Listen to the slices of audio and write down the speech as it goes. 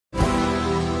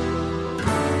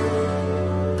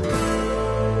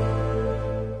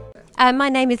My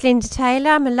name is Linda Taylor.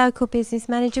 I'm a local business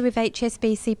manager with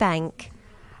HSBC Bank.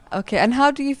 Okay, and how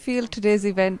do you feel today's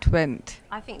event went?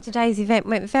 I think today's event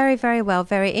went very, very well,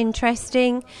 very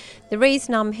interesting. The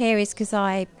reason I'm here is because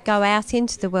I go out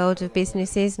into the world of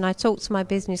businesses and I talk to my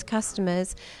business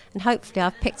customers, and hopefully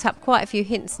I've picked up quite a few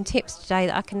hints and tips today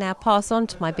that I can now pass on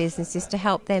to my businesses to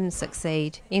help them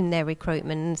succeed in their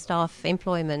recruitment and staff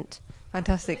employment.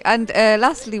 Fantastic. And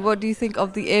lastly, what do you think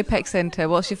of the Apex Centre?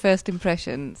 What's your first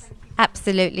impressions?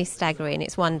 Absolutely staggering.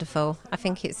 It's wonderful. I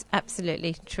think it's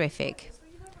absolutely terrific.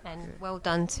 And well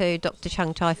done to Dr.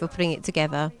 Chung Chai for putting it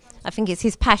together. I think it's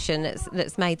his passion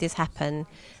that's made this happen,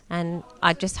 and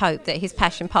I just hope that his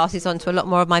passion passes on to a lot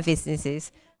more of my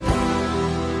businesses.